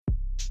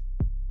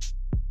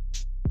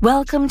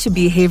Welcome to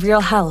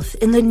Behavioral Health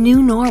in the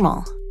New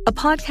Normal, a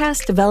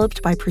podcast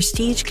developed by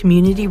Prestige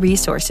Community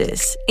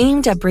Resources,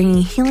 aimed at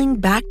bringing healing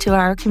back to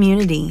our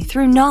community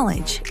through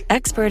knowledge,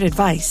 expert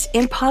advice,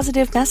 and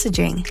positive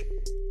messaging.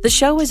 The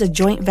show is a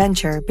joint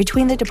venture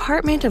between the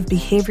Department of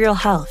Behavioral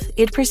Health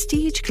and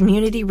Prestige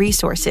Community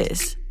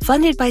Resources,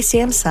 funded by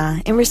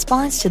SAMHSA in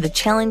response to the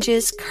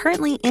challenges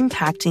currently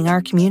impacting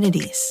our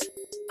communities.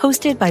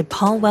 Hosted by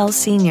Paul Wells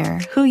Sr.,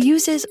 who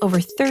uses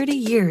over 30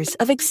 years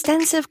of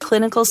extensive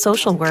clinical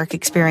social work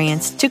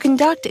experience to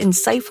conduct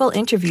insightful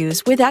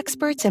interviews with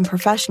experts and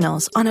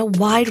professionals on a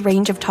wide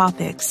range of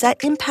topics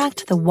that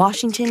impact the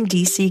Washington,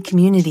 D.C.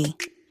 community.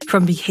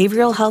 From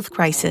behavioral health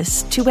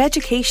crisis to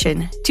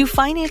education to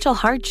financial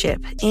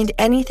hardship and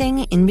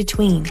anything in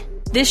between.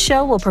 This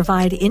show will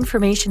provide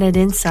information and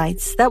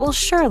insights that will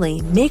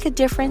surely make a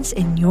difference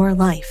in your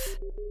life.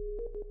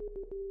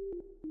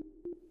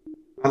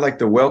 I'd like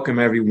to welcome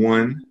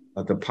everyone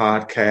to the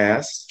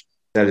podcast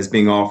that is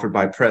being offered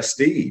by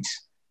Prestige.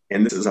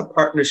 And this is a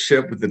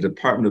partnership with the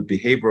Department of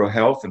Behavioral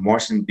Health in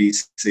Washington,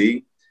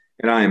 D.C.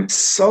 And I am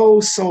so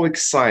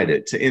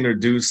excited to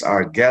introduce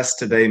our guest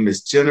today,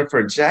 Ms.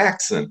 Jennifer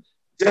Jackson.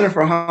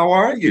 Jennifer, how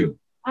are you?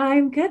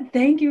 I'm good.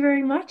 Thank you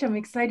very much. I'm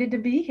excited to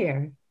be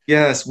here.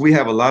 Yes, we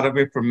have a lot of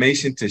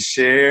information to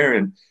share,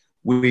 and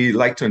we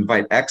like to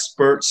invite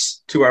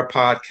experts to our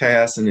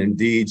podcast. And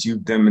indeed,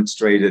 you've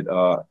demonstrated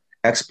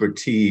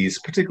expertise,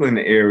 particularly in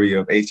the area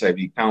of HIV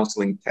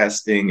counseling,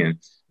 testing. And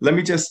let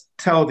me just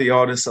tell the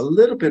audience a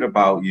little bit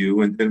about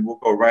you, and then we'll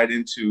go right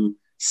into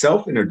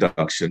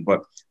self-introduction.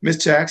 But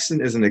Ms.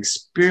 Jackson is an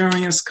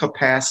experienced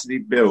capacity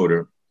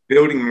building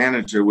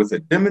manager with a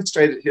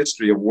demonstrated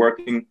history of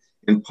working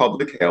in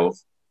public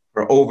health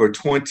for over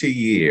 20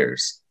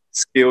 years,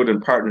 skilled in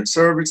partner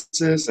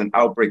services and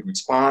outbreak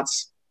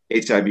response,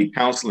 HIV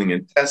counseling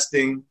and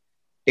testing,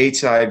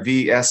 HIV,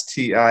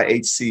 STI,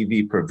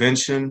 HCV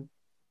prevention,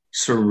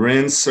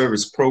 syringe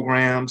service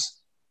programs,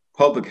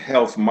 public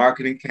health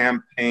marketing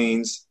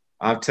campaigns.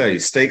 I'll tell you,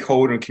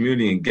 stakeholder and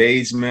community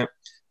engagement.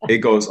 It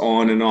goes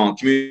on and on.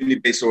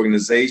 Community-based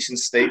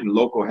organizations, state and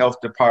local health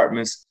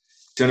departments.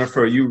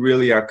 Jennifer, you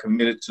really are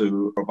committed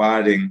to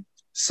providing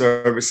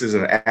services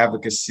and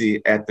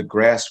advocacy at the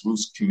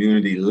grassroots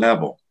community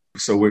level.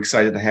 So we're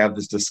excited to have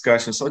this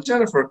discussion. So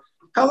Jennifer,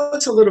 tell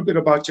us a little bit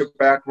about your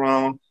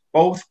background,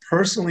 both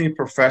personally and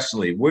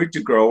professionally. Where did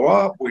you grow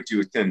up? Where did you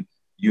attend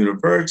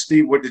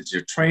university? What did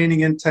your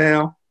training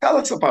entail? Tell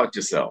us about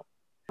yourself.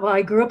 Well,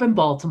 I grew up in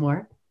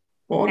Baltimore.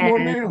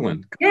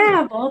 Maryland.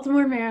 Yeah,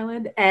 Baltimore,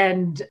 Maryland.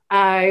 And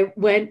I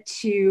went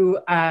to,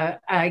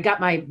 I got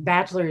my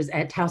bachelor's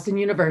at Towson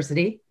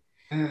University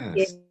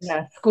in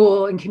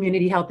school and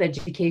community health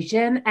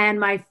education. And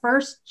my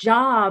first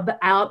job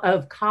out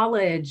of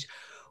college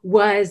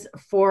was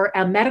for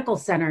a medical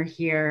center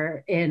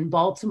here in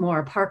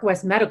Baltimore, Park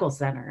West Medical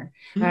Center.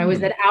 I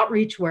was an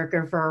outreach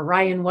worker for a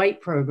Ryan White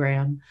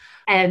program.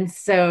 And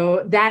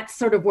so that's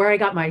sort of where I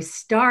got my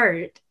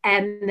start.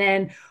 And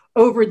then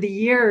over the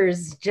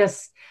years,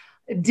 just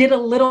did a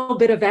little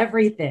bit of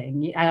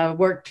everything.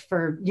 Worked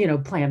for,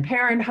 Planned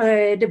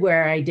Parenthood,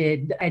 where I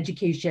did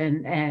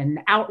education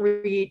and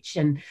outreach,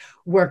 and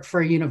worked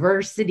for a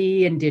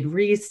university and did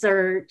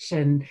research.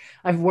 And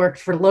I've worked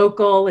for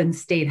local and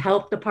state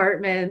health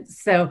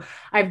departments. So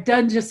I've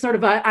done just sort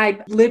of,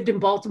 I lived in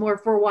Baltimore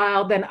for a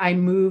while. Then I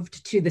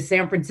moved to the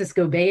San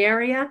Francisco Bay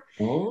Area.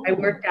 I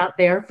worked out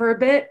there for a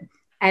bit.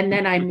 And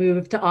then I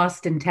moved to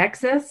Austin,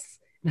 Texas.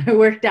 I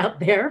worked out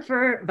there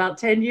for about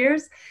 10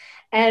 years.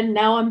 And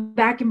now I'm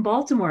back in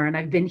Baltimore, and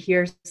I've been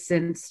here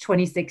since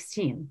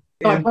 2016.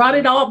 So I brought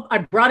it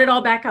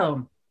all back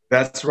home.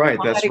 That's right.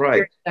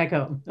 Back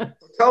home.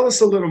 Tell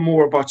us a little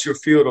more about your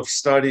field of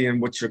study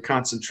and what your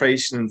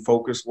concentration and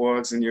focus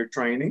was in your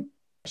training.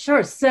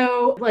 Sure.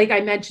 So like I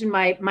mentioned,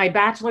 my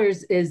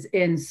bachelor's is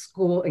in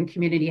school and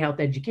community health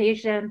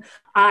education.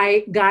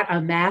 I got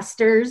a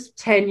master's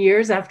 10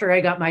 years after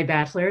I got my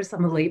bachelor's.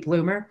 I'm a late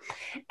bloomer.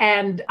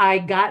 And I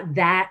got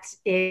that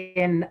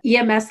in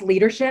EMS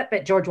leadership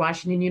at George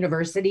Washington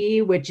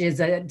University, which is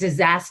a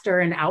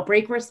disaster and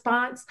outbreak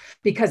response,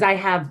 because I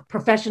have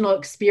professional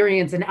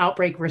experience in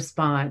outbreak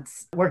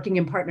response, working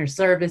in partner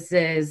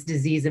services,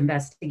 disease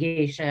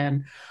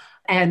investigation.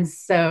 And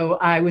so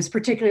I was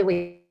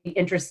particularly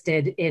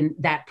interested in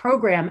that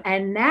program.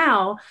 And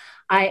now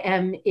I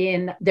am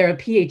in their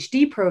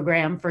PhD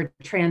program for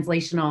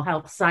translational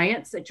health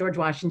science at George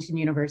Washington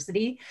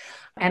University.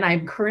 And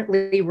I'm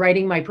currently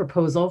writing my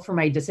proposal for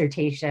my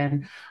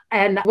dissertation.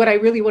 And what I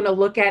really want to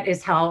look at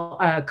is how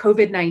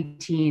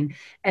COVID-19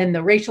 and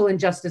the racial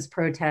injustice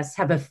protests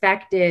have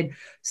affected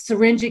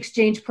syringe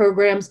exchange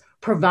programs,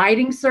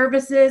 providing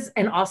services,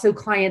 and also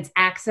clients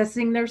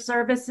accessing their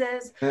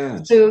services.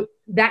 Yes. So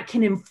that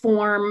can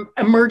inform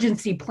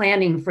emergency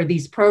planning for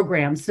these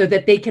programs so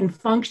that they can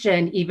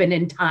function even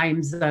in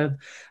times of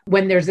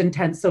when there's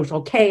intense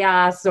social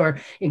chaos or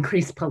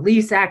increased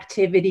police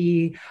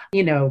activity,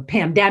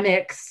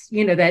 pandemics,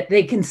 that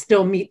they can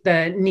still meet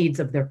the needs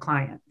of their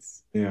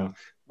clients. Yeah.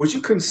 Would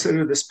you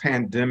consider this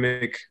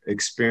pandemic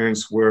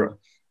experience where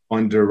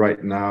under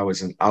right now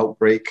is an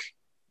outbreak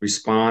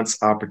response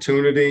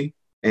opportunity?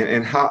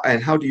 And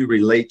how do you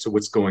relate to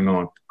what's going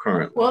on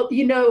currently? Well,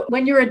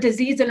 when you're a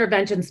disease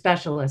intervention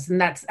specialist, and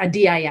that's a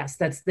DIS,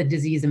 that's the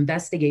disease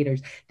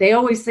investigators, they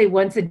always say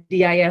once a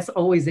DIS,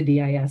 always a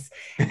DIS.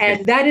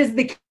 And that is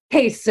the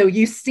case. So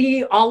you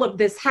see all of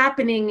this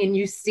happening and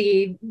you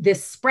see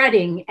this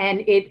spreading,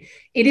 and it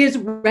is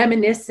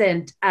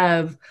reminiscent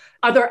of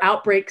other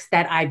outbreaks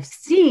that I've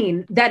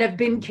seen that have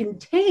been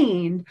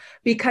contained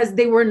because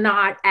they were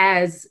not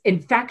as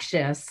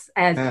infectious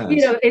as,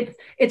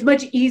 it's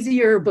much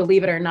easier,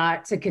 believe it or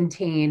not, to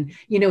contain,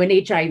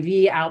 an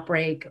HIV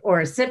outbreak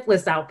or a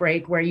syphilis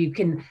outbreak where you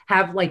can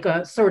have like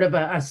a sort of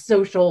a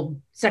social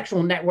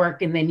sexual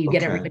network and then you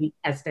get everybody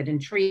tested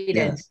and treated.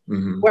 Yes.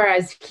 Mm-hmm.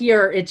 Whereas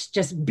here it's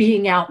just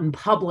being out in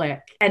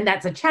public, and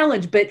that's a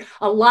challenge. But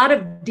a lot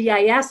of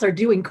DIS are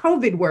doing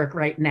COVID work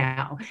right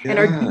now and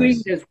are doing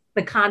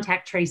the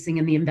contact tracing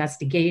and the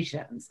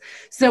investigations.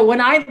 So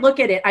when I look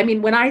at it, I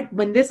mean,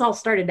 when this all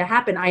started to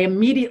happen, I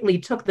immediately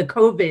took the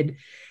COVID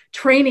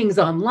trainings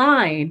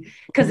online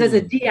because as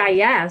a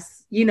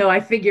DIS, I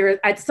figure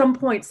at some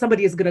point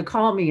somebody is going to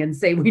call me and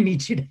say, we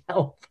need you to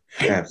help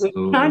with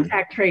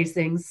contact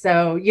tracing.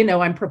 So,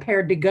 I'm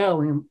prepared to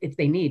go if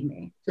they need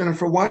me.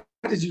 Jennifer, why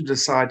did you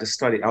decide to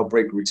study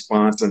outbreak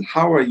response, and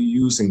how are you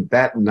using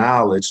that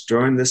knowledge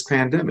during this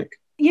pandemic?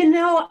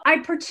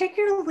 I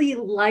particularly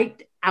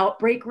liked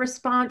outbreak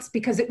response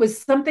because it was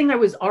something I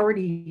was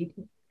already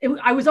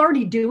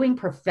doing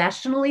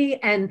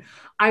professionally. And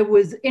I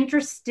was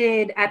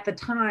interested at the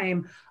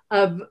time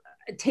of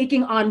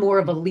taking on more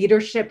of a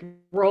leadership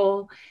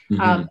role,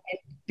 and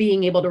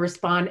being able to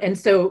respond. And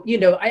so,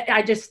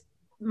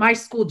 my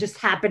school just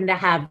happened to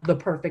have the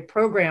perfect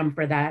program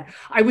for that.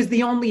 I was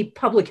the only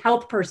public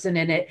health person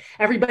in it.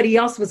 Everybody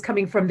else was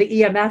coming from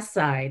the EMS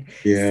side.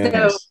 Yes.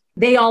 So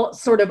they all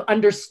sort of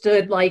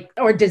understood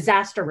or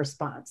disaster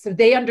response. So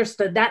they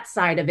understood that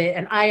side of it.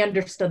 And I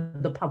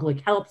understood the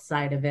public health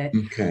side of it.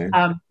 Okay.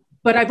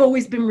 But I've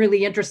always been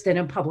really interested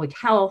in public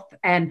health,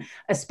 and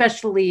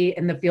especially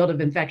in the field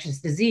of infectious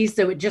disease.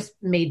 So it just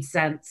made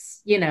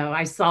sense.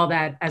 I saw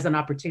that as an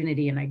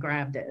opportunity and I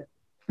grabbed it.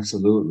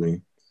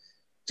 Absolutely.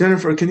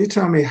 Jennifer, can you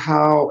tell me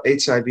how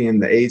HIV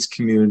and the AIDS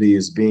community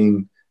is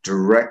being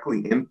directly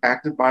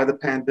impacted by the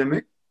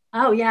pandemic?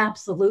 Oh, yeah,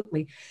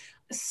 absolutely.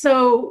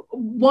 So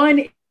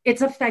one,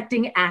 it's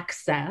affecting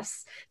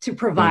access to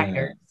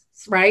providers,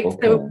 right? Okay.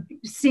 So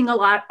seeing a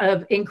lot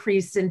of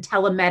increase in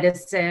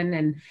telemedicine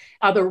and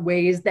other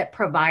ways that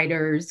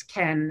providers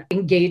can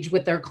engage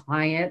with their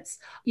clients.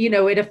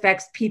 It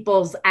affects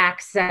people's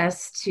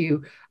access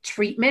to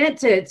treatment,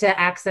 to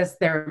access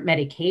their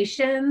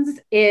medications.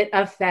 It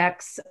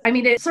affects,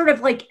 it's sort of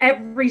like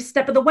every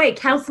step of the way,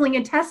 counseling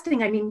and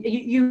testing.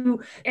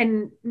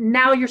 And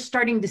now you're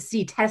starting to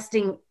see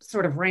testing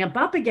sort of ramp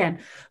up again.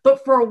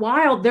 But for a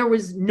while, there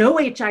was no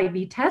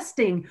HIV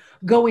testing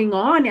going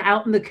on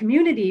out in the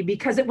community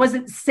because it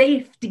wasn't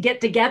safe to get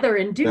together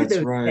and do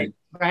those things,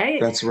 right?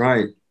 That's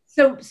right.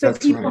 So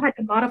people had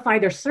to modify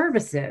their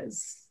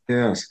services.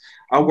 Yes.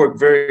 I work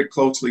very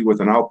closely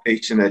with an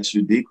outpatient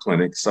HUD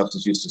clinic,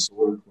 substance use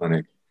disorder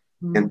clinic.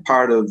 Mm-hmm. And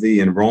part of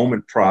the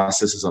enrollment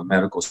process is a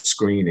medical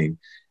screening.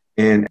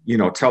 And,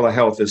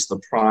 telehealth is the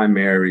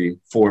primary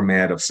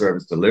format of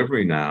service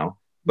delivery now,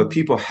 but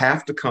people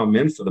have to come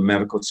in for the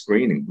medical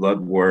screening, blood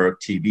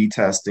work, TB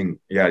testing,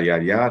 yada,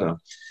 yada, yada.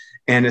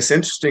 And it's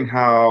interesting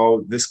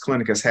how this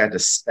clinic has had to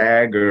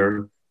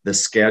stagger the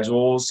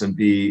schedules and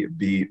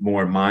be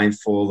more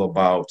mindful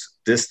about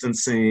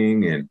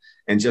distancing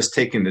and just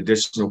taking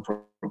additional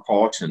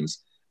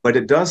precautions. But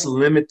it does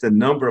limit the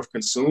number of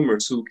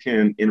consumers who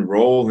can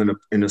enroll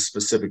in a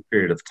specific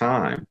period of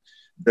time.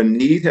 The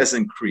need has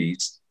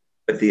increased,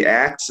 but the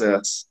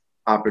access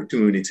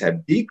opportunities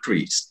have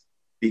decreased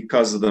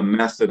because of the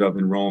method of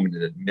enrollment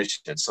and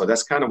admission. So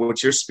that's kind of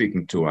what you're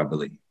speaking to, I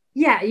believe.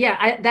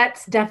 Yeah.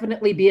 That's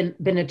definitely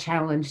been a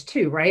challenge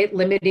too, right?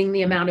 Limiting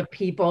the amount of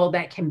people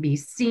that can be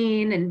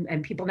seen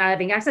and people not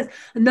having access.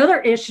 Another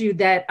issue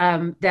that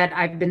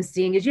I've been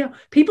seeing is,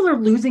 people are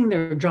losing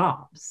their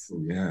jobs.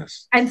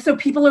 Yes. And so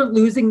people are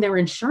losing their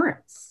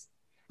insurance.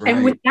 Right.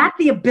 And with that,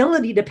 the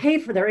ability to pay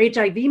for their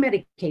HIV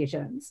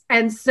medications.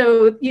 And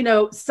so,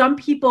 some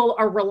people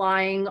are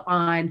relying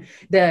on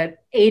the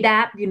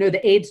ADAP,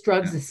 the AIDS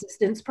Drugs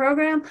Assistance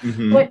Program,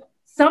 but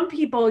some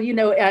people,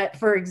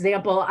 for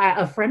example,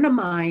 a friend of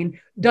mine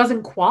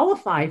doesn't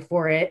qualify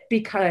for it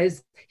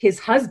because his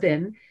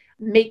husband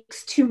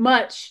makes too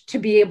much to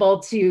be able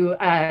to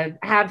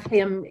have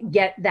him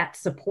get that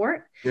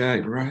support. Yeah,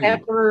 right.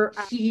 However,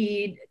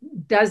 he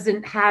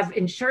doesn't have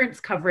insurance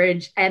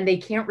coverage and they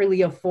can't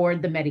really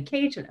afford the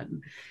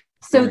medication.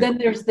 So then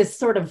there's this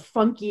sort of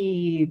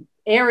funky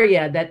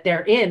area that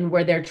they're in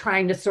where they're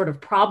trying to sort of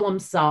problem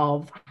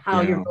solve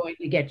how you're going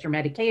to get your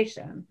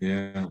medication.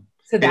 Yeah.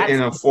 So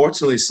and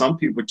unfortunately, some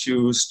people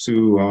choose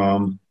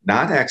to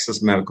not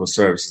access medical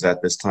services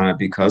at this time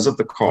because of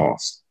the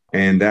cost.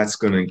 And that's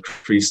going to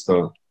increase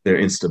their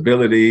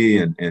instability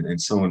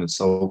and so on and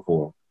so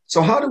forth.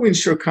 So how do we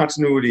ensure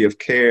continuity of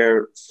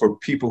care for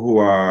people who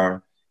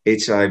are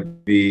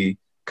HIV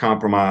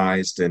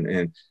compromised,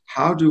 and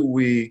how do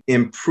we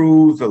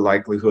improve the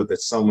likelihood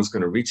that someone's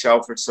going to reach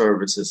out for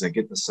services and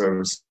get the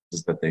services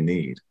that they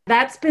need?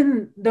 That's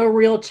been the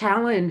real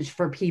challenge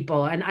for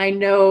people. And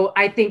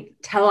I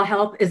think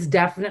telehealth is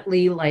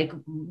definitely like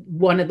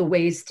one of the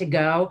ways to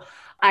go.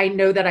 I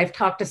know that I've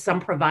talked to some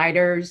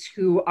providers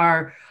who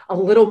are a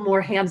little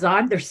more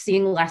hands-on. They're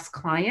seeing less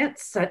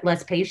clients,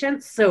 less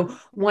patients. So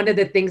one of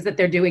the things that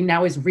they're doing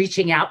now is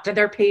reaching out to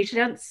their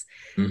patients,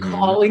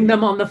 calling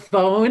them on the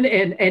phone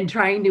and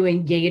trying to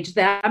engage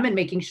them and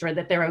making sure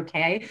that they're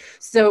okay.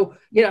 So,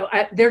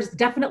 there's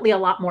definitely a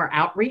lot more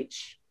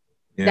outreach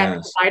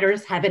that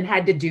providers haven't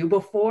had to do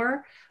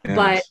before,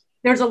 but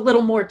there's a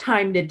little more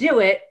time to do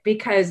it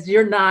because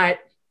you're not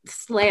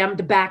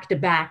slammed back to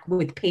back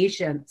with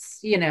patients,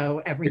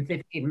 every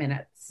 15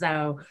 minutes.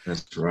 So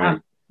that's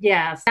right.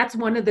 Yes, that's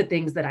one of the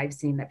things that I've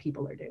seen that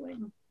people are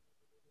doing.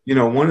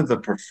 One of the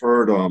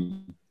preferred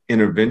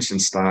intervention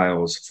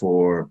styles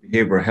for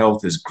behavioral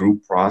health is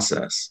group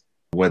process,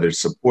 whether it's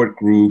support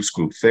groups,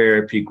 group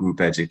therapy, group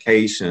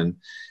education.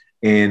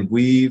 And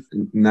we've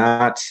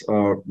not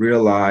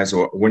realized,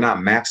 or we're not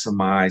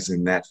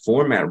maximizing that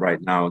format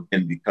right now.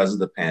 And because of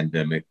the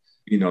pandemic,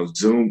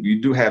 Zoom, you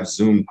do have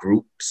Zoom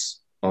groups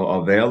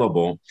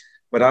available,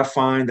 but I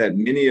find that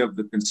many of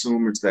the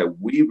consumers that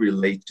we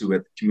relate to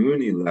at the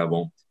community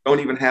level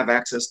don't even have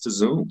access to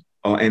Zoom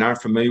and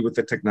aren't familiar with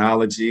the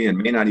technology and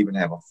may not even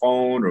have a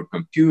phone or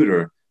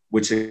computer,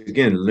 which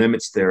again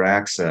limits their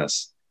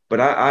access. But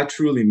I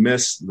truly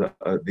miss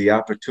the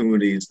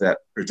opportunities that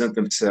present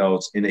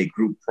themselves in a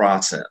group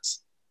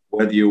process,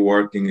 whether you're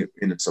working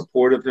in a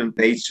supportive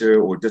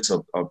nature or just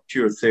a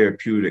pure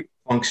therapeutic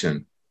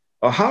function.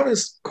 How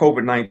does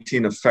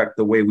COVID-19 affect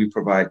the way we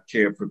provide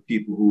care for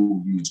people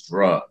who use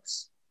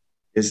drugs?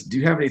 Do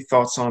you have any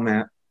thoughts on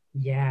that?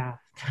 Yeah,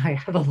 I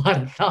have a lot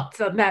of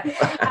thoughts on that.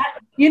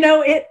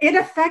 It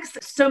affects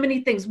so many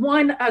things.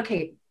 One,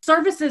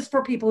 services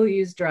for people who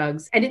use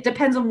drugs, and it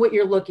depends on what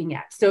you're looking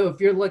at. So if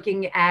you're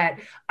looking at,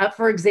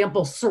 for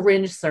example,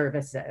 syringe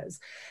services,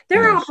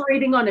 they're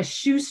operating on a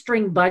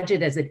shoestring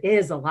budget as it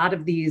is. A lot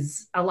of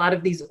these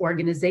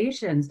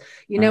organizations,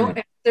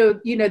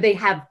 So, they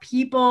have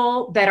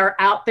people that are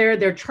out there,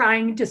 they're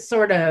trying to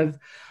sort of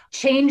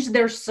change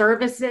their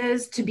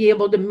services to be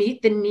able to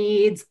meet the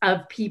needs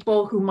of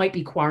people who might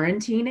be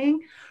quarantining,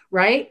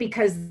 right?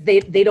 Because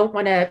they don't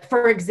want to,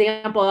 for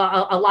example,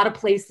 a lot of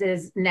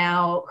places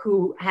now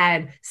who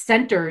had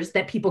centers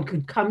that people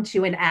could come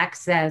to and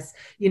access,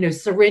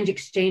 syringe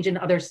exchange and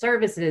other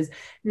services.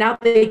 Now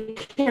they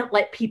can't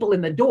let people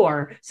in the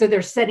door. So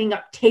they're setting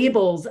up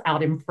tables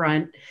out in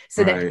front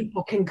so that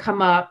people can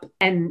come up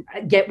and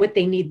get what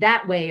they need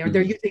that way. Or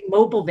they're using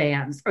mobile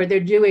vans, or they're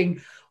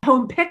doing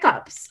home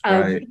pickups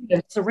of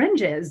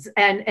syringes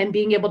and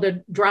being able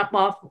to drop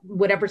off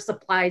whatever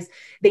supplies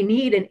they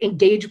need and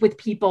engage with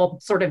people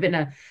sort of in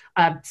a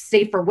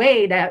safer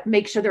way to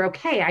make sure they're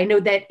okay. I know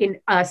that in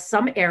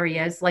some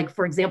areas, like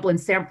for example, in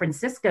San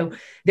Francisco,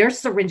 their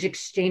syringe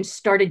exchange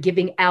started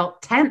giving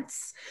out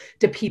tents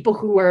to people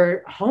who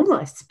are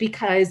homeless,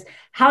 because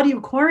how do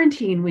you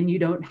quarantine when you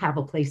don't have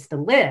a place to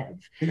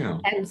live? Yeah.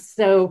 And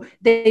so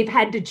they've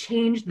had to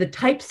change the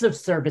types of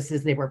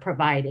services they were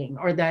providing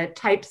or the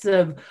types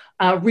of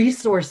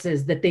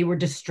resources that they were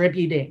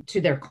distributing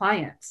to their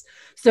clients.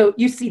 So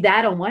you see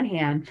that on one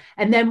hand.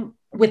 And then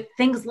with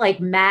things like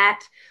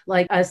MAT,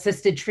 like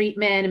assisted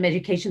treatment and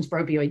medications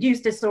for opioid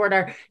use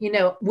disorder,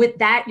 with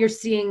that, you're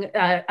seeing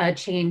a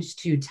change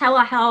to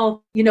telehealth.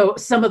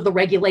 Some of the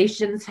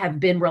regulations have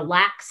been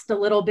relaxed a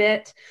little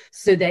bit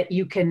so that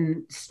you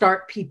can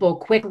start people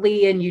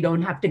quickly and you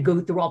don't have to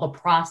go through all the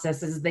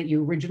processes that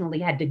you originally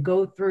had to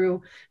go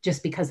through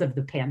just because of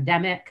the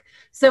pandemic.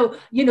 So,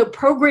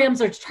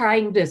 programs are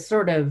trying to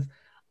sort of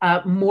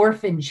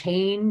morph and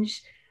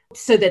change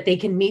so that they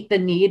can meet the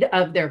need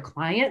of their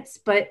clients.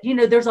 But,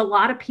 there's a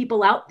lot of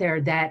people out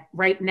there that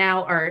right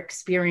now are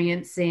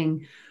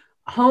experiencing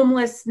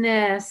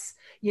homelessness.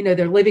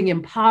 They're living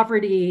in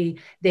poverty.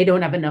 They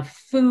don't have enough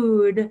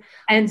food.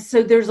 And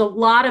so there's a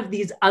lot of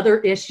these other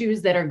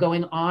issues that are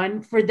going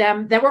on for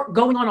them that were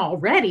going on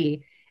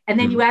already. And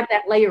then you add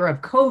that layer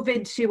of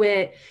COVID to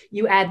it.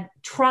 You add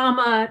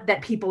trauma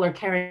that people are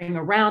carrying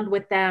around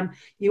with them.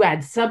 You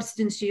add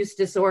substance use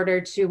disorder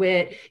to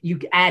it.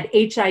 You add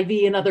HIV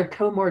and other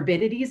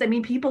comorbidities. I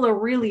mean, people are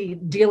really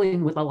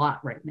dealing with a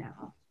lot right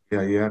now.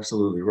 Yeah, you're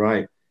absolutely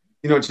right.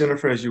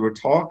 Jennifer, as you were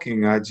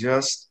talking, I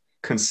just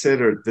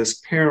considered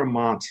this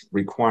paramount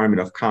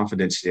requirement of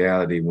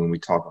confidentiality when we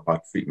talk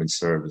about treatment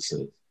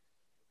services.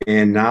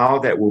 And now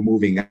that we're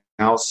moving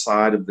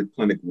outside of the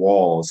clinic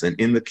walls and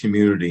in the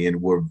community and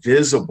we're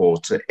visible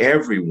to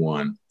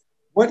everyone,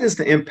 what is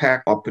the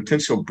impact of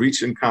potential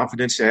breach in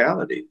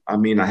confidentiality? I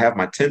mean, I have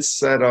my tent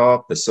set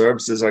up, the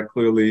services are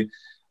clearly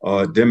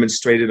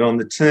demonstrated on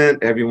the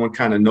tent. Everyone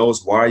kind of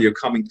knows why you're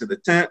coming to the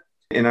tent.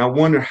 And I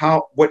wonder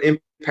what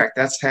impact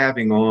that's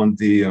having on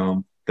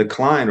the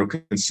client or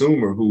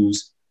consumer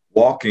who's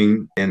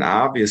walking and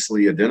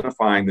obviously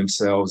identifying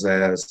themselves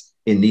as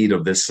in need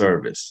of this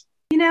service.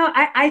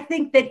 I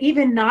think that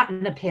even not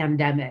in a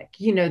pandemic,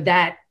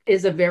 that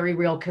is a very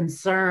real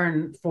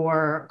concern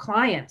for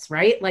clients,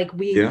 right? Like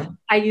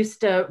I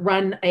used to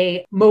run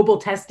a mobile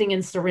testing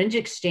and syringe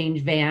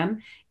exchange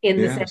van in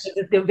the San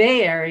Francisco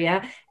Bay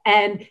Area.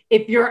 And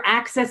if you're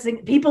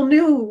accessing, people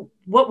knew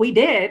what we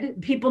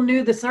did, people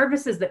knew the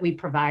services that we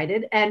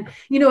provided. And,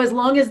 as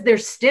long as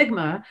there's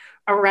stigma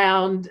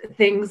around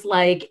things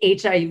like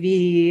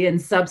HIV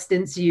and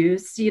substance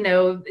use,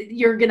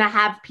 you're going to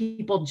have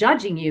people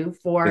judging you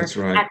for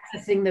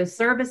accessing those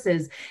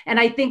services. And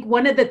I think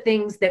one of the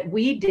things that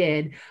we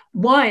did,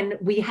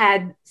 we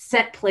had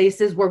set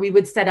places where we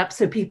would set up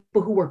so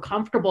people who were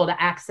comfortable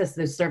to access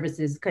those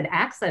services could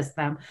access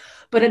them.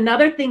 But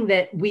another thing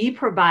that we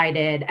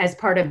provided as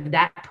part of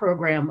that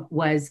program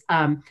was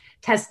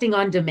testing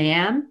on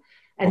demand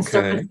and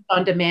service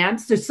on demand.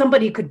 So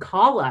somebody could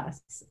call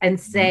us and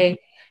say,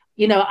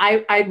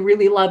 I'd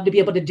really love to be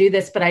able to do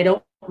this, but I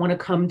don't want to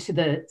come to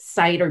the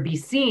site or be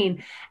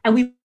seen. And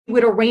we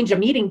would arrange a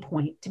meeting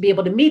point to be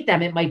able to meet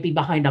them. It might be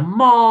behind a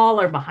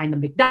mall or behind the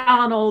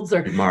McDonald's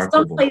or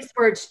someplace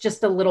where it's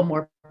just a little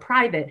more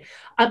private.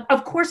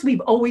 Of course, we've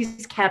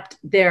always kept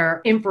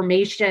their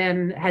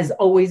information, has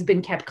always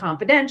been kept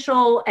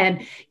confidential.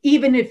 And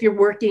even if you're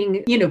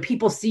working,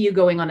 people see you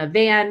going on a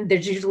van,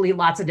 there's usually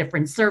lots of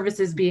different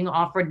services being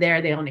offered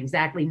there. They don't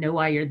exactly know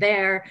why you're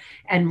there.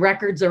 And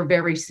records are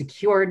very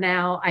secure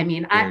now.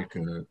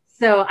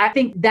 So I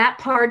think that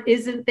part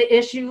isn't the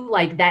issue,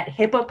 like that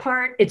HIPAA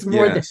part. It's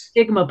more the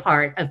stigma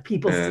part of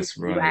people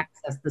seeking to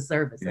access the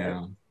services.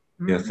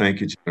 Yeah,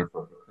 thank you, Jennifer,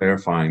 for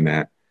clarifying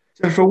that.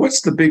 Jennifer,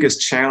 what's the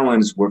biggest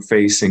challenge we're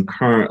facing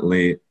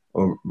currently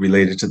or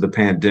related to the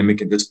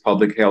pandemic and just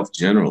public health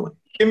generally?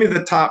 Give me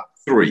the top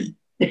 3.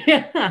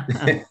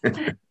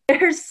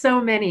 There's so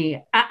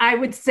many. I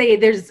would say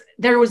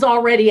there was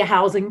already a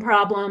housing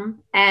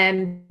problem,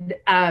 and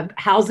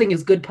housing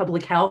is good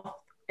public health,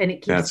 and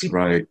it keeps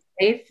people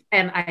safe.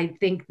 And I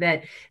think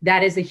that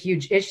is a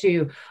huge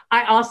issue.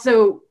 I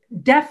also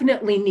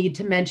definitely need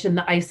to mention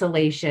the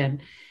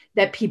isolation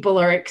that people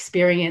are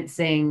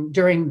experiencing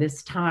during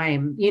this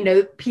time.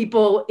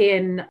 People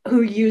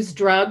who use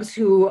drugs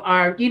who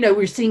are,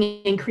 we're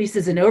seeing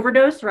increases in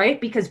overdose,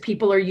 right? Because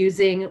people are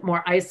using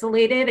more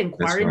isolated and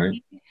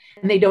quarantined.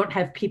 And they don't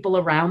have people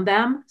around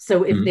them.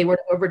 So if they were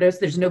to overdose,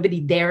 there's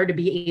nobody there to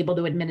be able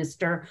to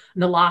administer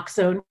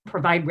naloxone,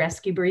 provide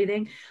rescue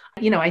breathing.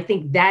 I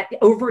think that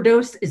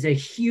overdose is a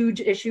huge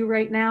issue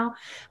right now.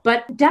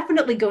 But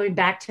definitely going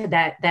back to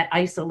that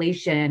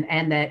isolation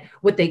and that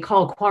what they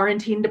call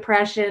quarantine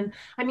depression.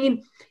 I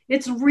mean,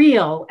 it's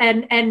real.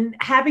 And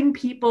having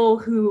people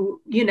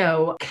who,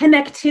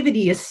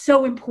 connectivity is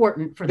so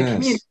important for the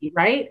community,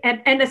 right?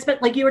 And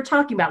especially like you were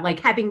talking about,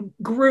 like having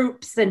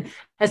groups, and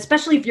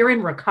especially if you're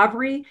in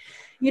recovery,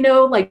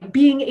 like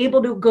being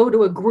able to go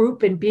to a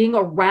group and being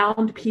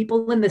around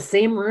people in the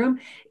same room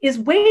is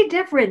way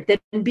different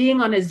than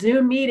being on a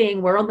Zoom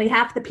meeting where only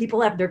half the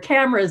people have their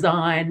cameras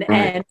on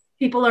and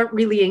people aren't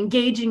really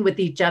engaging with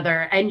each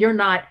other and you're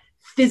not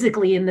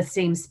physically in the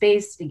same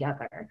space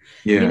together.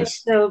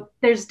 So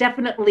there's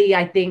definitely,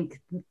 I think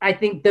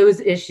those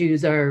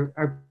issues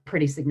are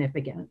pretty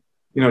significant.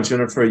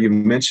 Jennifer, you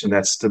mentioned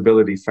that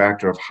stability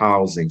factor of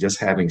housing, just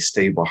having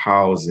stable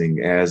housing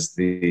as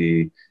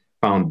the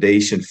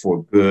foundation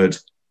for good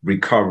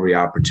recovery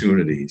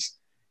opportunities.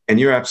 And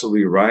you're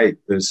absolutely right.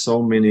 There's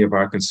so many of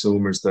our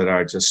consumers that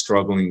are just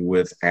struggling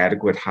with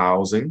adequate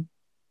housing.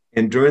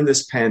 And during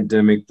this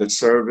pandemic, the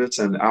service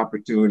and the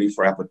opportunity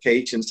for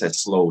applications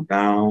has slowed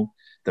down.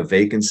 The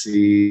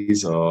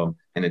vacancies and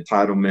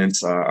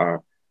entitlements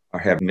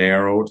have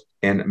narrowed.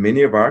 And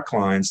many of our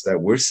clients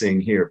that we're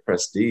seeing here at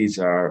Prestige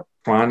are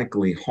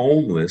chronically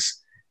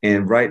homeless.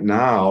 And right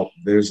now,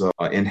 there's an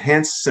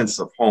enhanced sense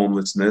of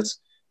homelessness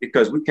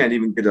because we can't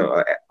even get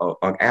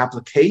an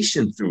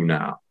application through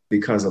now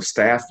because of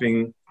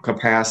staffing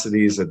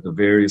capacities at the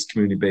various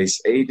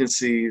community-based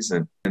agencies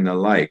and the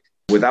like.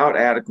 Without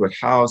adequate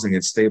housing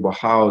and stable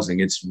housing,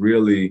 it's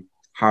really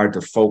hard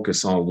to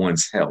focus on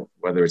one's health,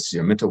 whether it's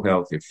your mental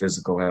health, your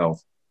physical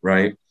health,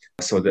 right?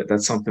 So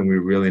that's something we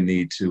really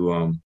need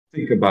to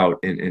think about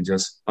and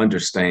just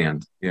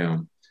understand.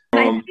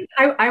 I think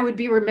I would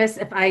be remiss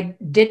if I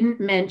didn't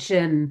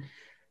mention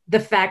the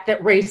fact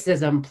that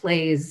racism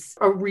plays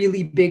a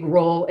really big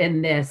role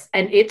in this.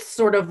 And it's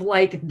sort of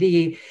like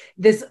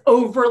this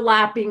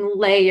overlapping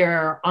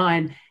layer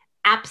on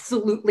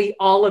absolutely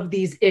all of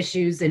these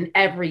issues and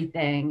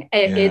everything.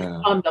 It's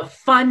on the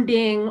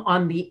funding,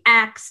 on the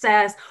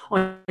access,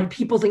 on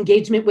people's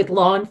engagement with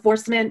law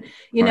enforcement,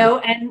 know,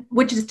 and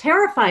which is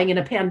terrifying in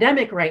a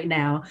pandemic right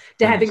now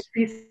to have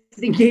increased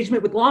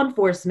engagement with law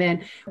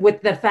enforcement,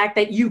 with the fact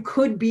that you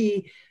could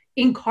be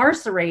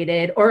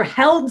incarcerated or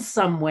held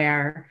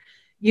somewhere,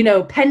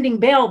 pending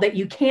bail that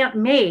you can't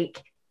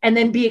make and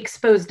then be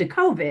exposed to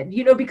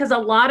COVID, because a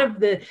lot of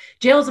the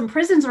jails and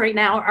prisons right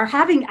now are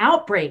having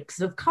outbreaks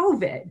of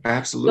COVID.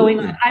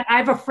 Absolutely. I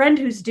have a friend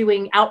who's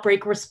doing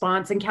outbreak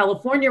response in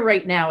California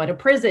right now at a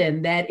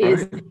prison that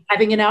is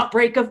having an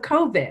outbreak of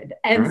COVID.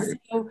 And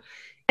so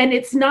And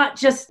it's not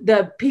just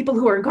the people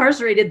who are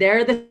incarcerated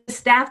there, the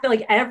staff, that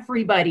like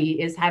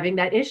everybody is having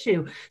that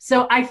issue.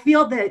 So I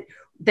feel that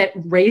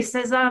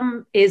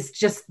racism is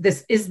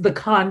the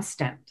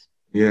constant.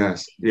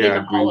 Yes.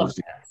 Yeah, I agree with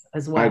you.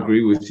 As well. I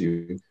agree with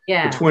you.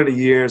 Yeah. For 20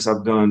 years,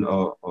 I've done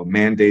a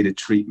mandated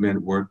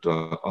treatment, worked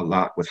a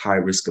lot with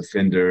high-risk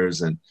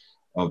offenders, and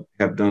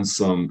have done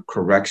some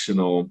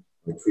correctional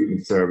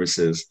treatment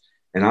services.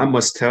 And I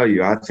must tell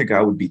you, I think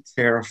I would be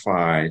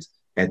terrified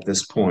at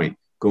this point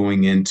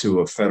going into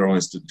a federal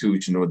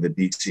institution or the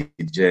DC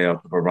jail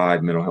to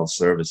provide mental health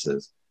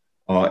services.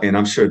 And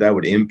I'm sure that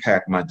would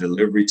impact my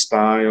delivery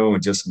style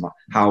and just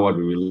how I would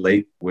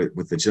relate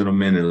with the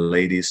gentlemen and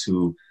ladies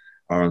who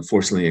are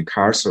unfortunately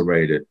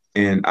incarcerated.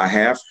 And I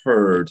have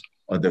heard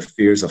of the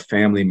fears of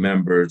family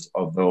members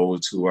of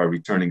those who are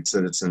returning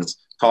citizens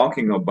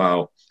talking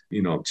about,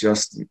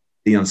 just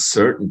the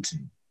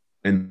uncertainty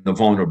and the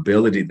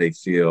vulnerability they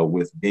feel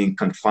with being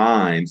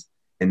confined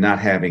and not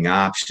having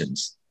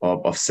options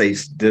of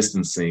safe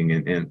distancing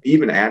and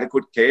even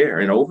adequate care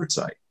and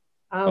oversight.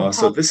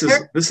 So this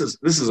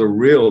is a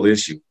real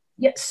issue.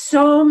 Yeah,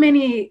 so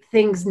many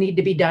things need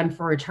to be done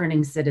for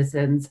returning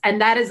citizens.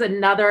 And that is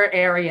another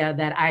area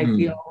that I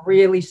feel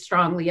really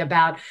strongly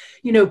about.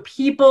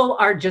 People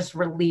are just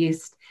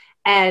released.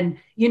 And,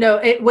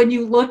 when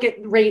you look at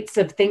rates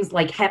of things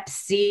like Hep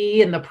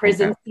C in the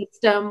prison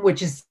system,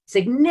 which is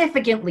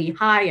significantly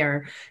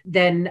higher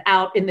than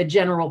out in the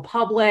general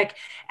public.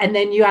 And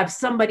then you have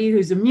somebody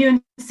whose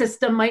immune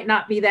system might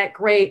not be that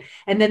great.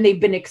 And then they've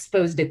been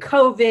exposed to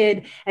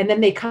COVID, and then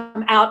they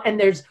come out,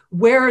 and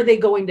where are they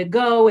going to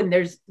go? And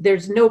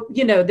there's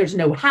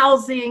no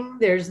housing,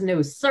 there's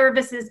no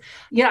services.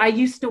 I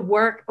used to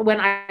work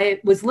when I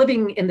was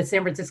living in the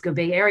San Francisco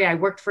Bay Area. I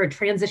worked for a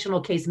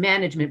transitional case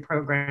management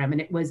program, and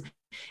it was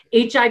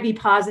HIV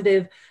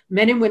positive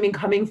men and women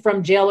coming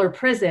from jail or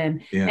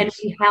prison. Yes. And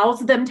we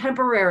housed them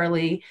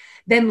temporarily,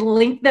 then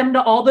linked them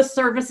to all the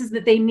services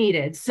that they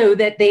needed so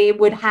that they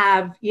would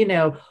have,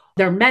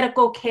 their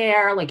medical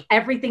care, like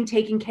everything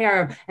taken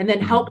care of, and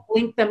then help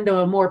link them to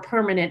a more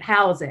permanent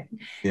housing.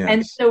 Yes.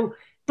 And so,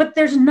 but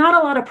there's not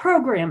a lot of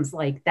programs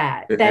like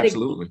that.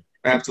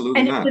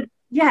 Absolutely not.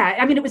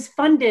 It was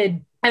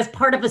funded as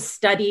part of a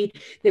study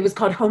that was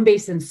called Home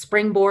Base and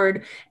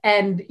Springboard.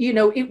 And,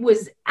 it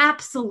was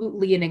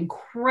absolutely an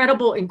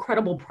incredible,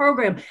 incredible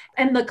program.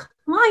 And the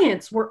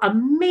clients were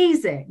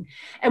amazing.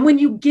 And when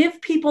you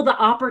give people the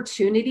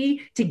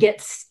opportunity to get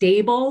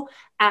stable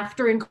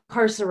after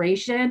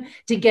incarceration,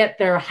 to get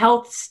their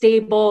health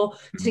stable,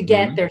 to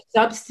get their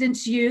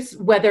substance use,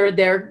 whether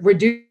they're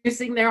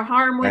reducing their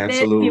harm with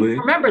it.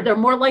 Remember, they're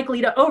more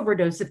likely to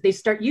overdose if they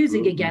start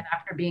using again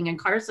after being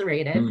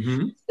incarcerated.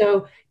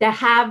 So to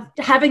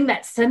having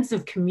that sense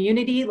of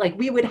community, like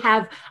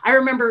I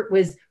remember it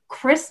was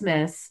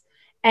Christmas,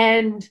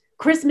 and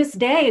Christmas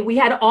Day, we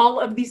had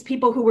all of these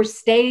people who were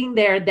staying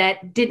there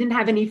that didn't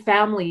have any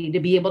family to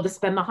be able to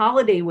spend the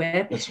holiday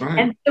with. That's right.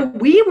 And so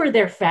we were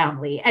their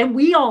family, and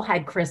we all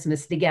had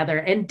Christmas together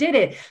and did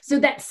it. So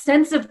that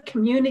sense of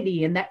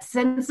community and that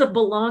sense of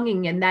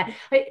belonging, and that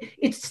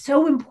it's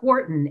so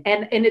important,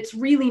 and it's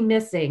really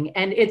missing.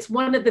 And it's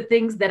one of the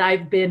things that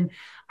I've been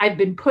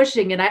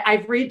pushing, and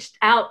I've reached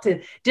out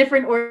to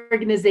different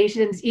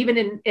organizations,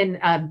 even in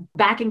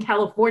back in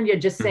California,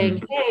 just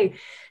saying, hey,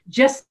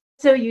 just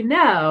so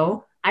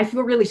I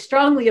feel really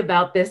strongly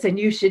about this, and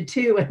you should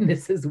too, and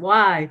this is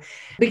why,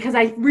 because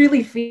I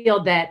really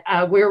feel that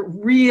we're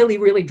really,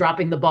 really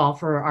dropping the ball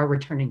for our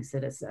returning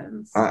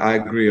citizens. I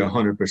agree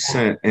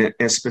 100%.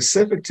 And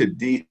specific to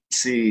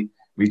DC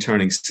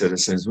returning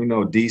citizens, we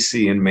know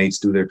DC inmates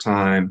do their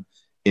time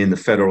in the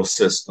federal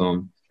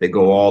system. They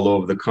go all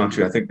over the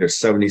country. I think there's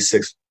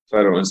 76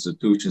 federal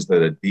institutions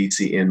that a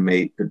DC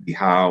inmate could be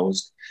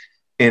housed.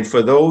 And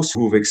for those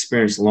who've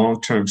experienced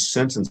long-term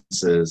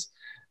sentences,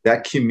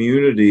 that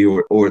community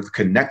or the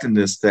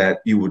connectedness that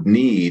you would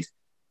need,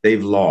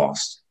 they've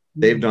lost.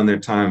 They've done their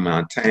time in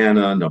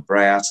Montana,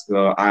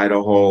 Nebraska,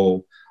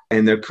 Idaho,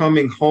 and they're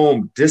coming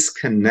home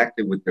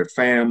disconnected with their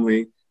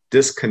family,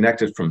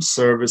 disconnected from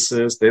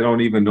services. They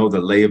don't even know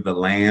the lay of the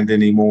land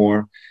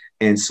anymore.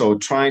 And so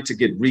trying to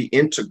get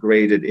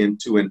reintegrated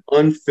into an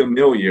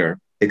unfamiliar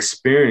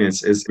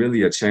experience is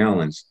really a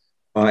challenge.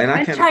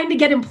 And trying to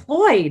get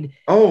employed.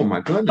 Oh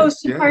my goodness.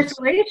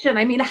 Post-incarceration. Yes.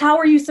 I mean, how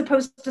are you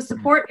supposed to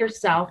support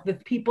yourself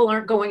if people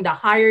aren't going to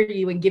hire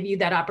you and give you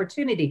that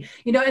opportunity?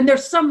 And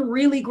there's some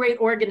really great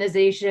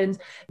organizations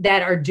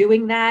that are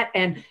doing that.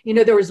 And,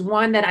 there was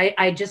one that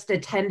I just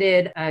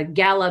attended, a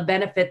gala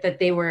benefit that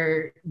they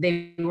were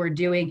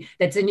doing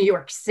that's in New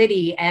York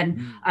City.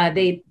 And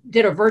they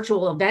did a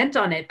virtual event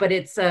on it, but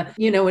it's,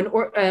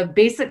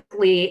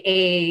 basically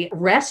a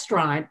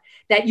restaurant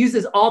that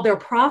uses all their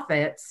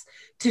profits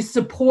to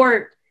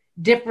support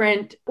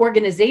different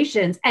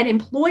organizations and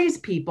employs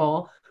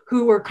people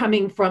who are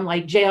coming from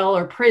like jail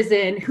or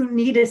prison who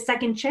need a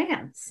second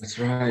chance. That's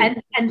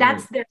right. And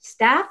that's their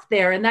staff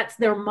there, and that's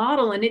their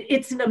model. And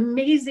it's an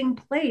amazing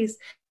place.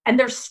 and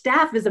their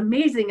staff is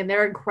amazing and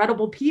they're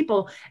incredible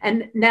people.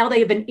 And now they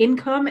have an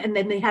income, and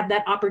then they have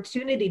that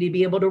opportunity to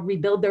be able to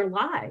rebuild their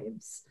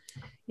lives.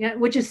 Yeah,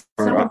 which is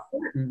so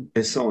important.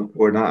 It's so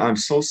important. I'm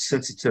so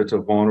sensitive to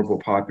vulnerable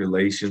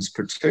populations,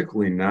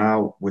 particularly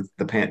now with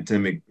the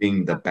pandemic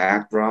being the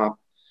backdrop.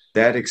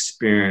 That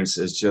experience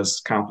is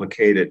just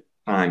complicated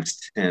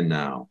times 10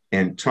 now.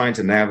 And trying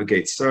to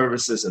navigate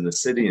services in the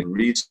city and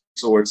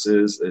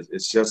resources,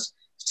 it's just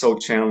so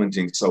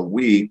challenging. So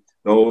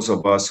those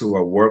of us who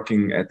are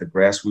working at the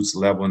grassroots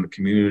level in the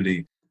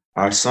community,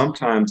 are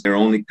sometimes their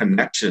only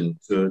connection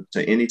to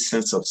any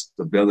sense of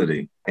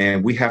stability.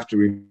 And we have to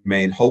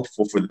remain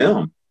hopeful for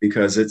them,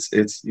 because it's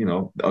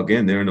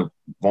again, they're in a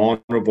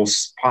vulnerable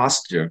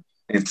posture.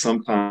 And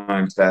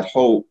sometimes that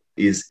hope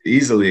is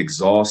easily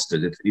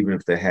exhausted, even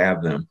if they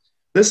have them.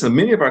 Listen,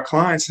 many of our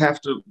clients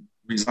have to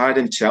reside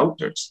in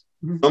shelters.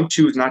 Mm-hmm. Some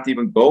choose not to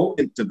even go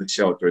into the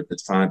shelter at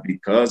this time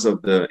because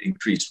of the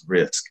increased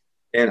risk.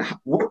 And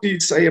what do you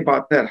say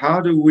about that?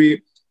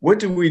 What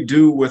do we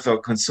do with a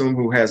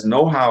consumer who has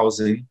no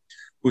housing,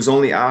 whose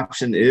only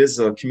option is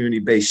a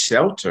community-based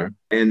shelter,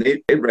 and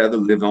they'd rather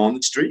live on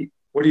the street?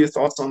 What are your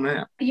thoughts on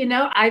that?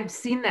 I've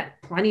seen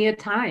that plenty of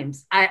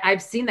times.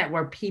 I've seen that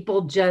where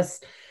people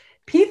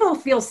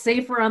feel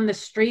safer on the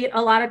street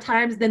a lot of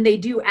times than they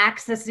do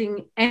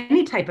accessing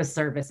any type of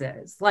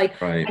services.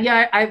 Like,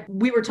 right.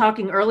 We were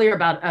talking earlier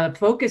about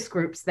focus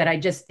groups that I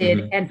just did,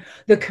 mm-hmm. and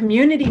the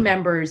community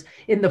members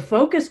in the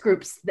focus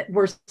groups that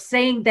were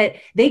saying that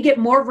they get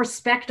more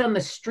respect on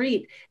the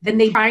street than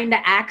they trying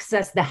to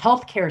access the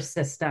healthcare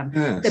system.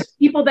 Yes. The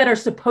people that are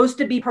supposed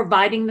to be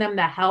providing them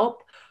the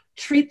help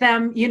treat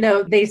them,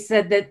 they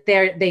said that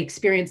they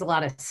experience a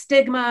lot of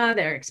stigma,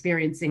 they're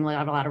experiencing a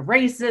lot of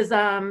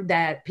racism,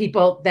 that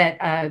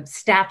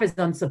staff is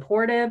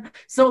unsupportive.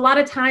 So a lot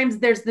of times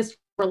there's this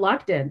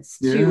reluctance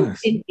to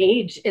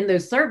engage in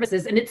those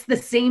services. And it's the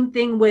same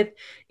thing with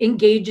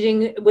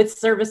engaging with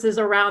services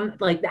around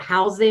like the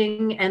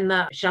housing and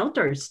the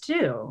shelters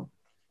too.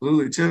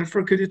 Absolutely.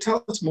 Jennifer, could you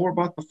tell us more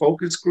about the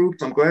focus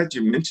groups? I'm glad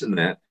you mentioned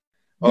that.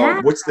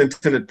 What's the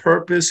intended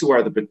purpose? Who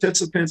are the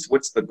participants?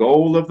 What's the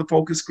goal of the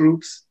focus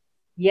groups?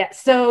 Yeah,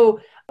 so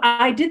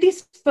I did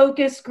these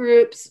focus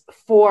groups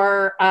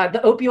for the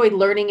Opioid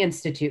Learning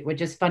Institute,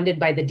 which is funded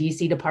by the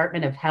DC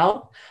Department of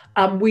Health.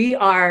 Health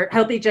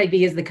HIV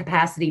is the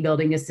capacity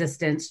building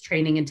assistance,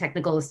 training, and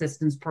technical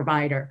assistance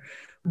provider.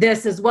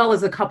 This, as well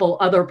as a couple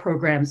other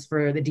programs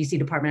for the DC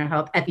Department of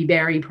Health,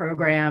 EpiBerry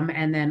program,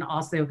 and then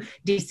also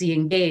DC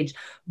Engage.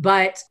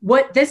 But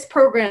what this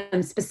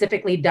program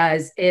specifically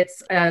does,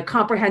 it's a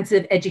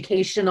comprehensive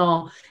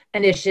educational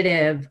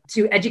initiative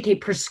to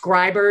educate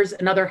prescribers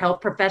and other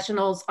health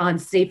professionals on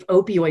safe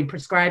opioid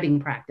prescribing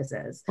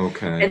practices.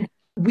 Okay. And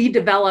we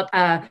develop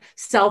a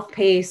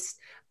self-paced,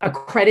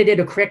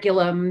 accredited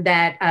curriculum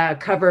that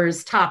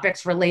covers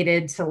topics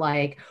related to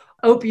like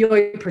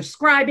opioid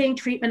prescribing,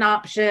 treatment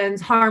options,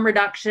 harm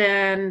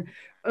reduction,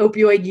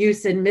 opioid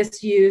use and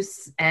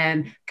misuse,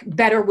 and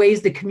better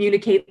ways to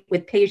communicate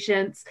with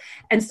patients.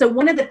 And so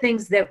one of the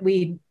things that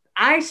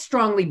I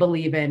strongly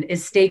believe in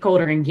is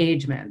stakeholder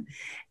engagement.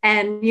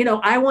 And,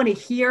 I want to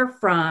hear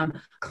from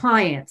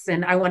clients,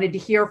 and I wanted to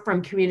hear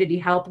from community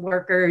health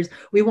workers.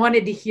 We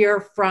wanted to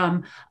hear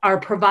from our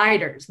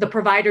providers, the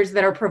providers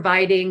that are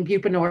providing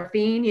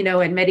buprenorphine,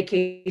 and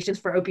medications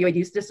for opioid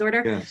use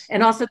disorder, yes.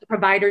 And also the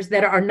providers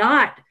that are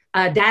not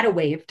data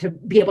wave to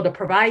be able to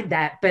provide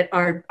that, but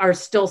are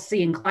still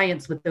seeing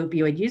clients with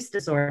opioid use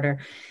disorder.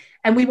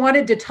 And we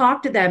wanted to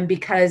talk to them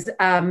because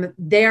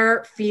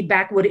their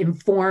feedback would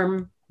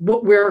inform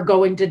what we're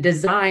going to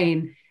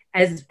design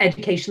as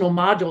educational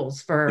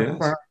modules for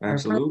our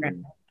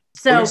program.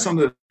 So, what are some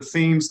of the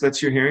themes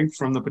that you're hearing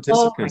from the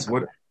participants?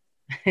 So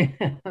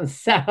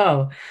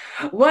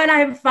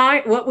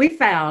what we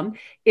found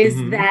is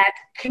mm-hmm. that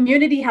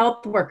community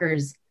health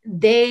workers,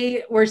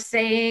 they were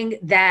saying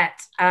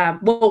that,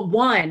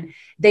 one,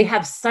 they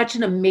have such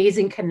an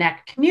amazing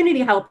connect.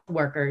 Community health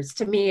workers,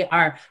 to me,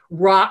 are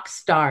rock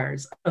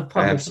stars of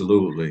public.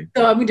 Absolutely.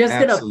 So I'm just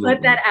going to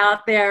put that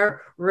out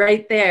there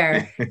right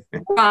there.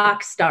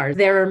 Rock stars.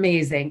 They're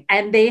amazing.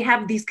 And they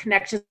have these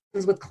connections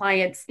with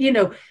clients,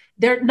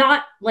 they're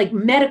not like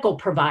medical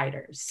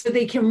providers, so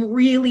they can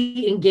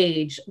really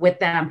engage with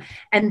them.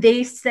 And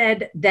they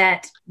said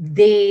that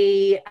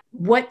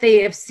what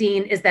they have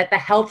seen is that the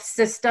health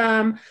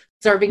system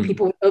serving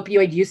people with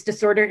opioid use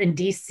disorder in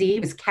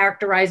DC was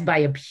characterized by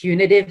a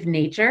punitive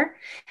nature,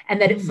 and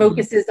that it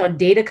focuses on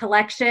data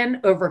collection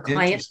over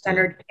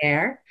client-centered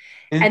care.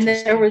 And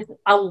that there was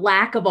a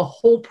lack of a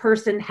whole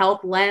person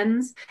health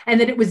lens, and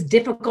that it was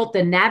difficult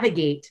to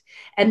navigate.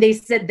 And they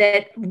said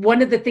that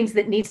one of the things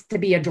that needs to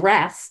be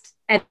addressed,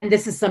 and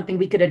this is something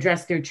we could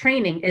address through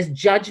training, is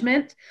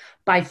judgment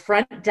by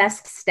front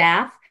desk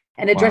staff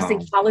and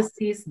addressing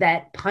policies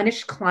that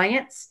punish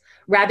clients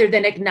rather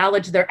than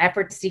acknowledge their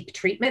effort to seek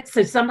treatment.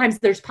 So sometimes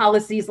there's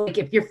policies like,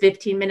 if you're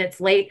 15 minutes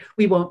late,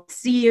 we won't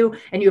see you.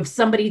 And you have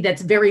somebody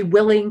that's very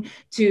willing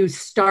to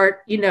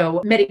start,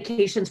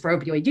 medications for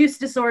opioid use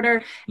disorder.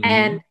 Mm-hmm.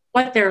 And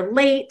what they're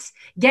late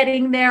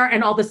getting there,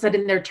 and all of a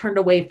sudden they're turned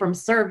away from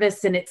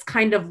service. And it's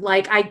kind of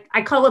like,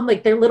 I call them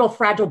like they're little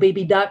fragile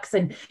baby ducks,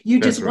 and you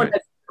just want to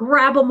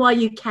grab them while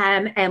you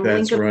can and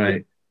link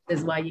them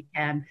as while you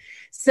can.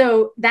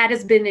 So that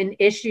has been an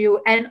issue.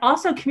 And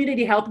also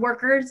community health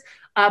workers.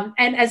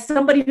 And as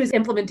somebody who's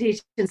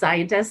implementation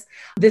scientist,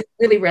 this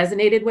really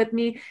resonated with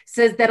me,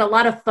 says that a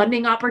lot of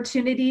funding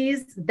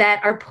opportunities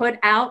that are put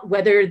out,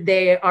 whether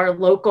they are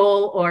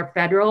local or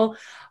federal,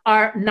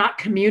 are not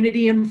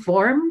community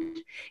informed.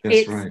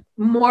 It's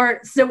more,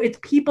 so it's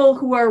people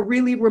who are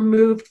really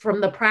removed from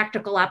the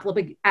practical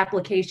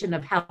application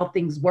of how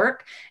things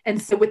work.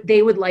 And so what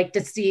they would like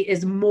to see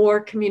is more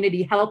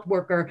community health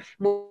worker,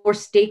 more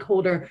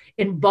stakeholder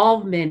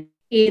involvement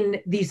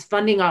in these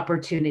funding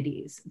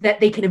opportunities, that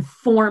they can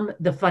inform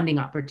the funding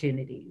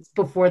opportunities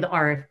before the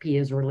RFP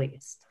is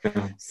released.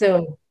 Yeah.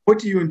 So what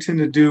do you intend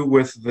to do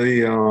with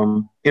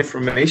the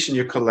information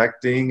you're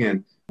collecting,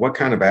 and what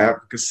kind of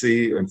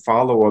advocacy and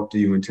follow-up do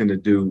you intend to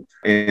do?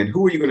 And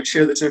who are you going to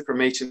share this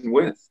information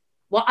with?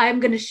 Well, I'm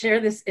going to share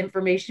this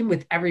information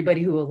with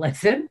everybody who will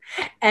listen.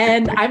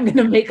 And I'm going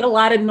to make a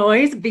lot of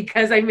noise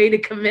because I made a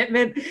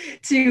commitment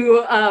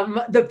to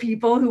the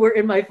people who were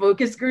in my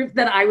focus group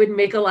that I would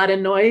make a lot of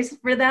noise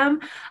for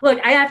them. Look,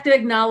 I have to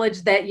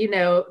acknowledge that,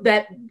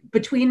 that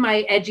between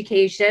my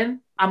education,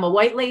 I'm a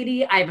white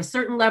lady, I have a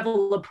certain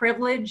level of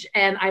privilege,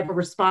 and I have a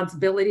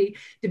responsibility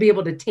to be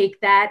able to take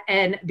that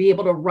and be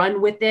able to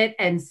run with it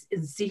and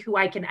see who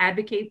I can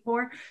advocate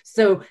for.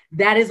 So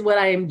that is what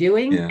I am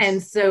doing. Yes.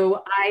 And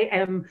so I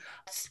am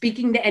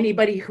speaking to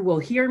anybody who will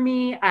hear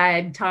me.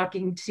 I'm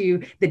talking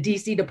to the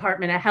DC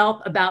Department of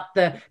Health about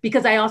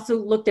because I also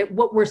looked at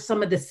what were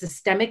some of the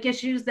systemic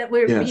issues that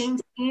were being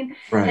seen.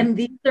 Right. And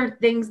these are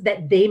things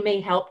that they may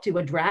help to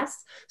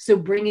address. So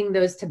bringing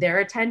those to their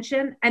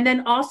attention. And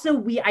then also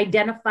we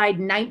identified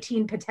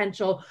 19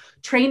 potential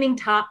training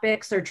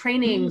topics or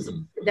trainings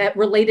that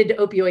related to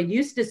opioid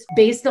use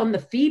based on the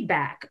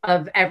feedback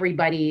of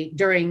everybody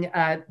during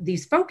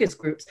these focus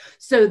groups.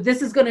 So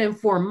this is going to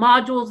inform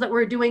modules that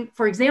we're doing.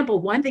 For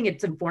example, one thing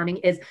it's informing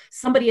is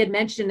somebody had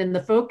mentioned in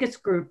the focus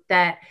group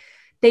that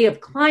they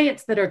have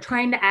clients that are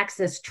trying to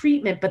access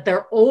treatment, but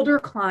they're older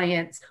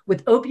clients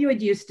with opioid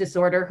use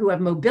disorder who have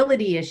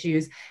mobility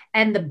issues,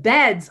 and the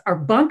beds are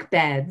bunk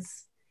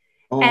beds,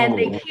 and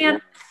they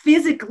can't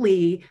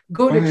physically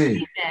go to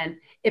treatment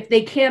if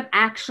they can't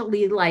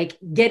actually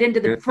get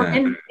into the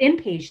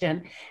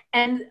inpatient.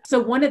 And so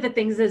one of the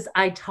things is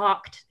I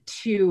talked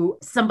to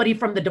somebody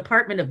from the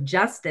Department of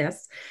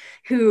Justice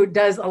who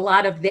does a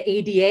lot of the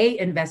ADA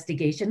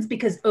investigations,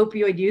 because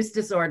opioid use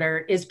disorder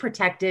is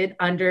protected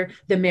under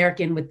the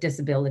American with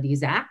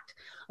Disabilities Act,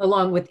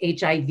 along with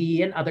HIV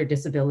and other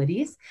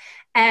disabilities.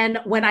 And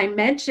when I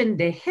mentioned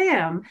to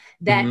him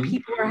that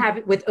people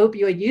with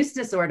opioid use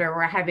disorder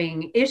were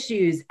having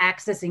issues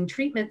accessing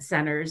treatment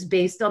centers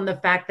based on the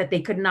fact that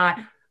they could not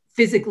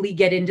physically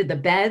get into the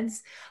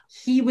beds,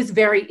 he was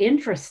very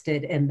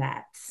interested in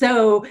that.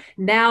 So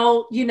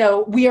now,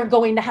 we are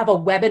going to have a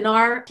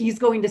webinar. He's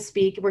going to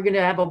speak. We're going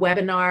to have a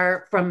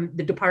webinar from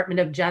the Department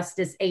of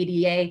Justice,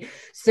 ADA,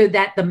 so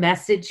that the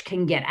message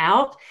can get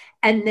out.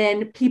 And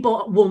then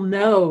people will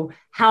know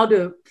how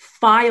to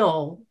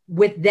file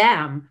with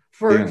them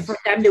for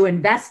them to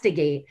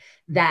investigate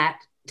that,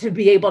 to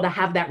be able to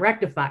have that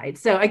rectified.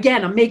 So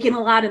again, I'm making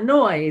a lot of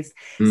noise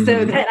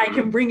so that I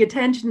can bring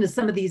attention to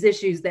some of these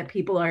issues that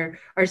people are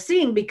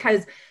seeing,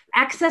 because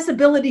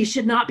accessibility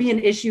should not be an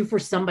issue for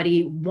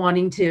somebody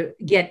wanting to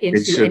get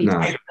into any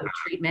type of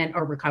treatment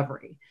or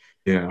recovery.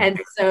 Yeah. And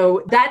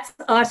so that's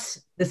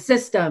us, the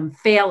system,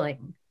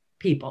 failing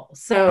people.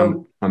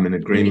 So I'm in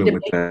agreement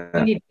with that.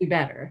 We need to be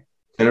better.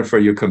 Jennifer,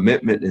 your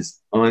commitment is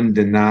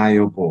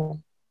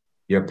undeniable.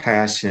 Your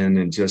passion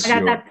and just I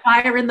got that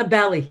fire in the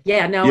belly.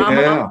 Yeah, no,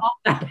 I'm all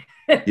about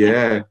it.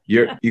 Yeah,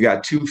 you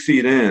got 2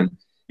 feet in.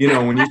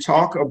 When you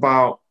talk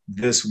about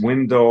this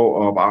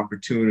window of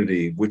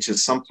opportunity, which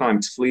is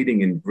sometimes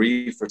fleeting and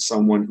brief for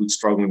someone who's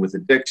struggling with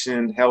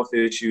addiction, health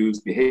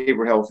issues,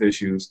 behavioral health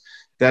issues,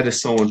 that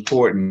is so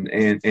important.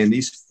 And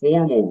these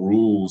formal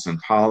rules and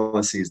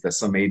policies that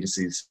some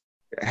agencies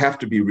have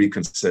to be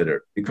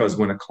reconsidered, because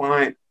when a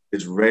client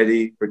is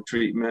ready for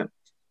treatment,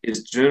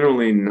 it's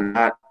generally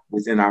not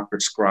within our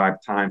prescribed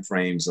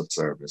timeframes of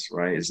service,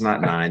 right? It's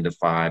not 9 to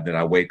 5 that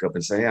I wake up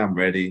and say, hey, I'm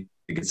ready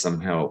to get some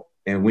help.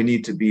 And we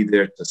need to be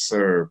there to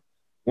serve.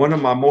 One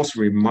of my most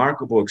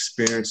remarkable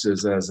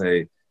experiences as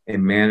a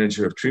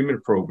manager of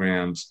treatment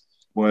programs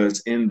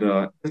was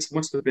this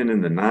must have been in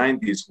the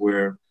 90s,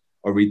 where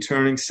a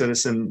returning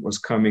citizen was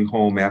coming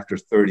home after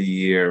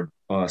 30-year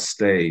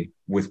stay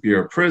with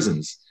Bureau of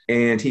Prisons.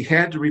 And he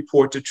had to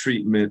report to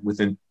treatment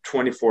within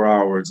 24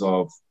 hours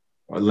of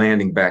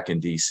landing back in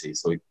DC.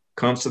 So he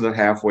comes to the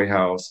halfway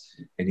house,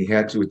 and he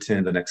had to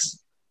attend the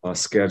next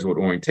scheduled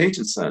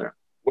orientation center.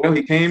 Well,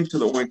 he came to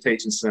the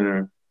orientation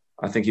center,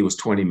 I think he was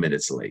 20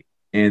 minutes late.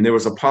 And there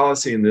was a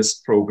policy in this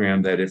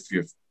program that if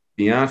you're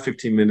beyond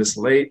 15 minutes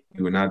late,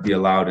 you would not be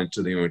allowed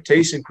into the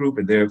orientation group,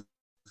 and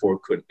therefore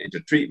couldn't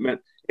enter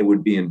treatment. It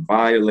would be in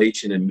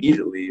violation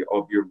immediately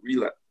of your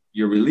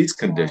your release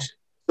condition.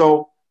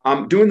 So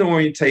I'm doing the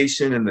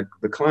orientation, and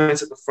the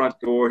client's at the front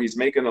door. He's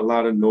making a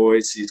lot of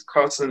noise. He's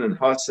cussing and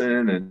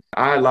hussing, and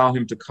I allow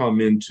him to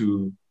come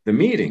into the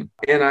meeting.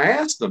 And I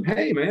asked him,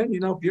 hey, man,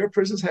 Bureau of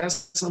Prisons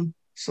has some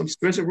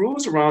stringent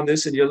rules around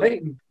this, and you're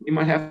late, and you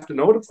might have to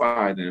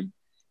notify them.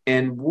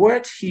 And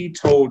what he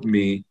told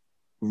me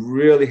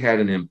really had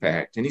an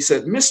impact. And he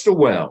said, Mr.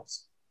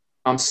 Wells,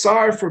 I'm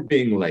sorry for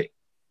being late.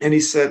 And he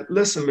said,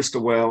 listen,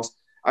 Mr. Wells,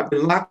 I've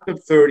been locked up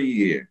 30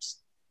 years.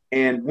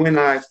 And when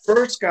I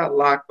first got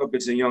locked up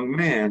as a young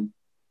man,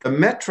 the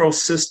metro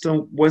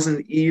system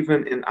wasn't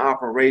even in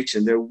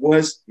operation. There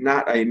was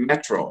not a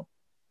metro.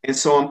 And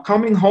so I'm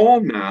coming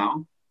home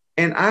now.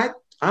 And I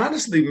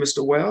honestly,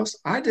 Mr. Wells,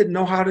 I didn't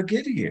know how to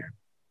get here.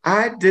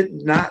 I did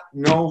not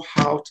know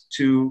how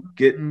to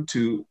get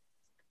to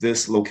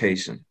this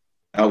location.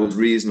 That was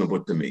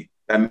reasonable to me.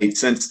 That made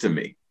sense to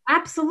me.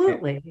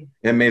 Absolutely.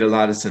 It made a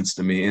lot of sense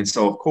to me. And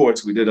so, of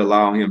course, we did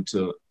allow him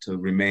to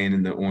remain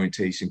in the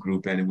orientation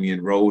group, and we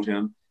enrolled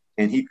him,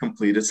 and he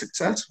completed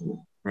successfully,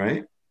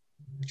 right?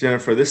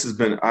 Jennifer,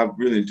 I've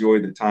really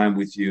enjoyed the time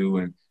with you,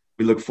 and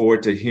we look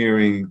forward to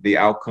hearing the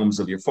outcomes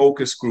of your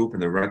focus group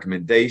and the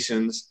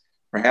recommendations.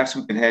 Perhaps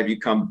we can have you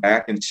come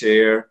back and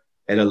share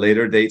at a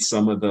later date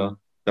some of the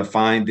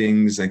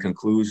findings and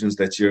conclusions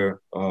that you're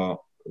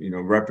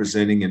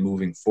representing and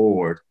moving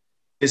forward.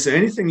 Is there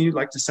anything you'd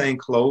like to say in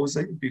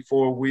closing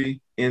before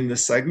we end the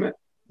segment?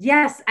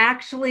 Yes,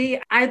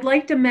 actually, I'd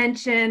like to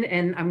mention,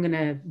 and I'm going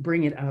to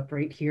bring it up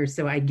right here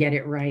so I get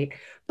it right,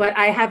 but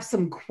I have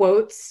some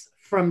quotes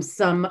from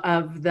some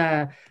of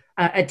the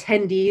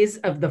attendees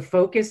of the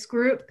focus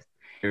group.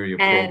 Very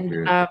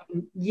appropriate.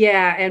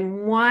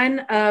 And one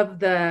of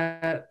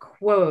the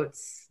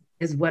quotes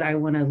is what I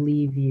want to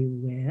leave you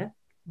with.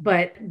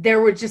 But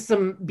there were just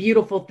some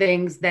beautiful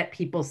things that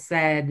people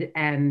said,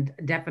 and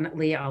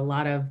definitely a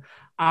lot of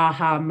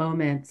aha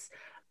moments.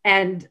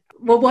 And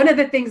well, one of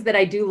the things that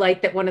I do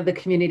like that one of the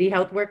community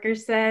health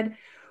workers said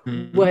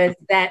was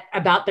that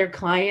about their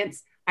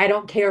clients, I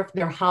don't care if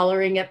they're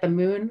hollering at the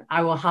moon,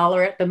 I will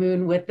holler at the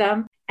moon with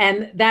them.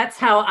 And that's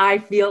how I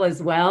feel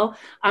as well.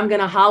 I'm going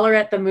to holler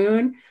at the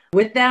moon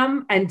with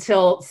them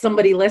until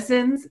somebody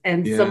listens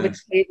and somebody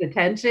pays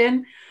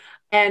attention.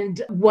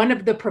 And one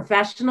of the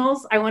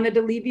professionals I wanted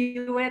to leave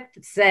you with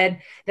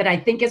said that I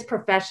think as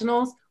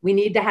professionals, we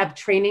need to have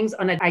trainings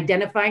on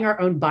identifying our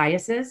own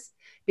biases,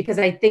 because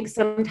I think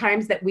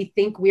sometimes that we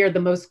think we are the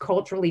most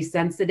culturally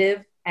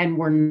sensitive and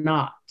we're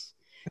not.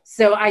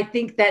 So I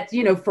think that,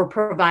 for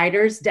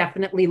providers,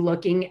 definitely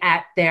looking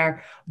at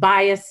their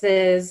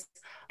biases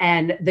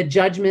and the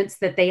judgments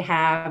that they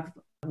have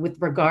with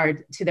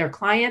regard to their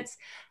clients.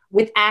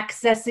 With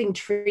accessing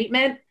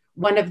treatment,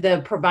 one of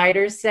the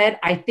providers said,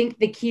 I think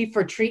the key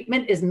for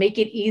treatment is make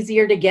it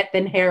easier to get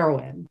than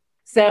heroin.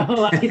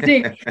 So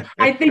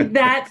I think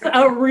that's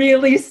a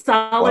really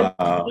solid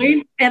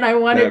point. And I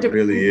wanted to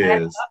bring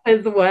that up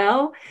as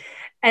well.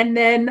 And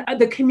then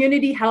the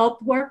community health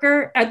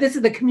worker, this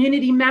is the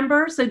community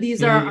member. So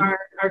these are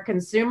our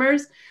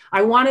consumers.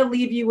 I want to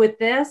leave you with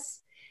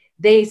this.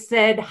 They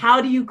said,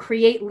 how do you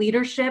create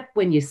leadership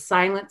when you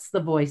silence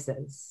the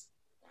voices?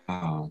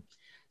 Wow.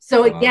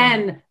 So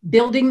again,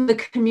 building the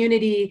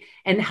community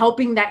and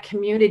helping that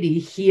community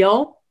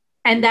heal.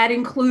 And that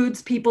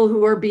includes people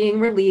who are being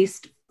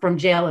released from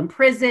jail and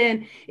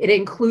prison. It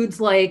includes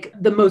like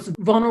the most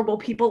vulnerable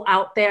people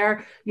out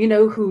there,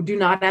 who do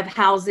not have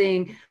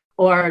housing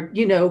or,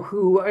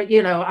 who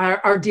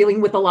are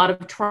dealing with a lot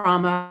of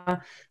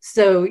trauma.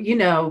 So,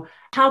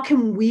 how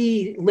can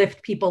we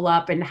lift people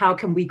up and how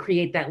can we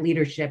create that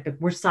leadership if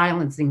we're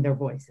silencing their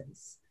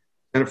voices?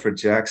 Jennifer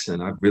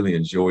Jackson, I've really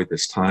enjoyed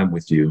this time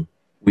with you.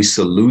 We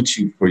salute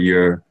you for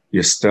your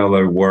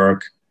stellar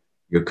work,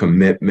 your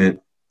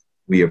commitment.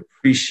 We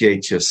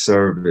appreciate your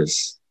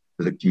service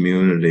to the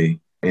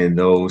community and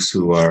those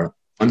who are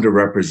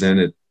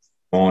underrepresented,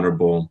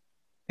 vulnerable,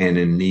 and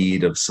in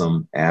need of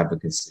some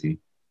advocacy.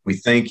 We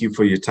thank you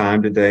for your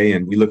time today,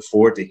 and we look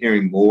forward to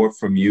hearing more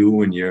from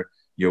you and your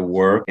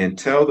work. And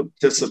tell the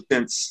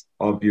participants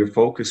of your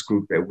focus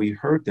group that we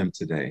heard them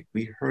today.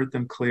 We heard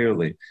them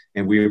clearly,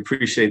 and we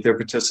appreciate their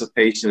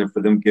participation and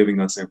for them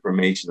giving us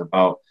information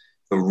about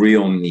the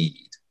real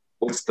need.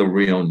 What's the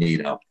real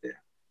need out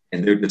there?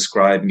 And they're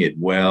describing it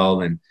well,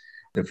 and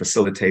they're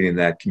facilitating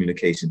that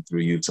communication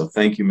through you. So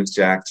thank you, Ms.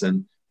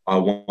 Jackson. I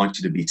want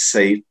you to be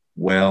safe,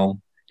 well,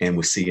 and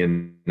we'll see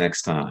you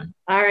next time.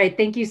 All right.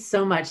 Thank you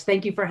so much.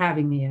 Thank you for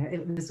having me.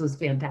 This was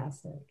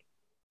fantastic.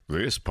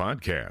 This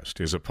podcast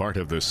is a part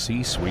of the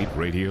C-Suite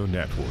Radio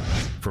Network.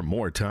 For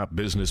more top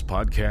business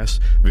podcasts,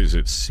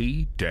 visit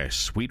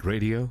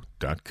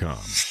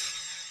c-suiteradio.com.